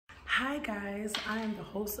Hi guys, I am the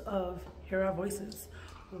host of Hear Our Voices.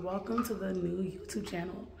 Welcome to the new YouTube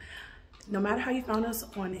channel. No matter how you found us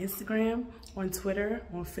on Instagram, on Twitter,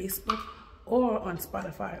 on Facebook, or on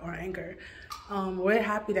Spotify or Anchor, we're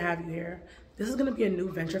happy to have you here. This is going to be a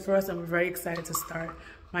new venture for us and we're very excited to start.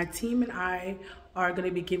 My team and I are going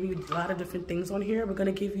to be giving you a lot of different things on here. We're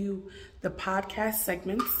going to give you the podcast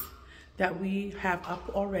segments that we have up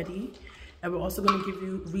already, and we're also going to give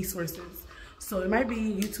you resources. So it might be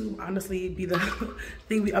YouTube, honestly, be the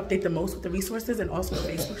thing we update the most with the resources, and also the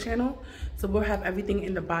Facebook channel. So we'll have everything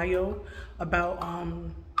in the bio about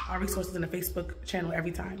our resources in the Facebook channel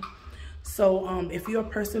every time. So if you're a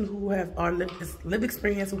person who has lived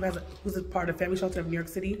experience, who's a part of Family Shelter of New York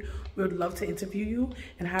City, we would love to interview you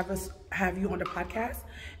and have you on the podcast.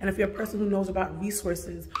 And if you're a person who knows about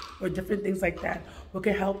resources or different things like that, we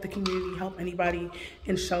can help the community, help anybody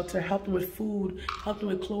in shelter, help them with food, help them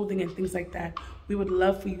with clothing and things like that. We would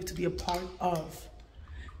love for you to be a part of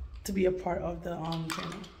the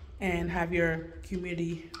channel and have your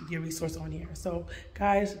community be a resource on here. So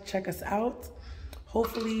guys, check us out.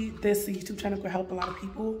 Hopefully this YouTube channel could help a lot of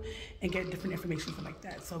people and get different information like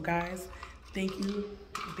that. So guys, thank you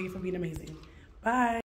for being amazing. Bye.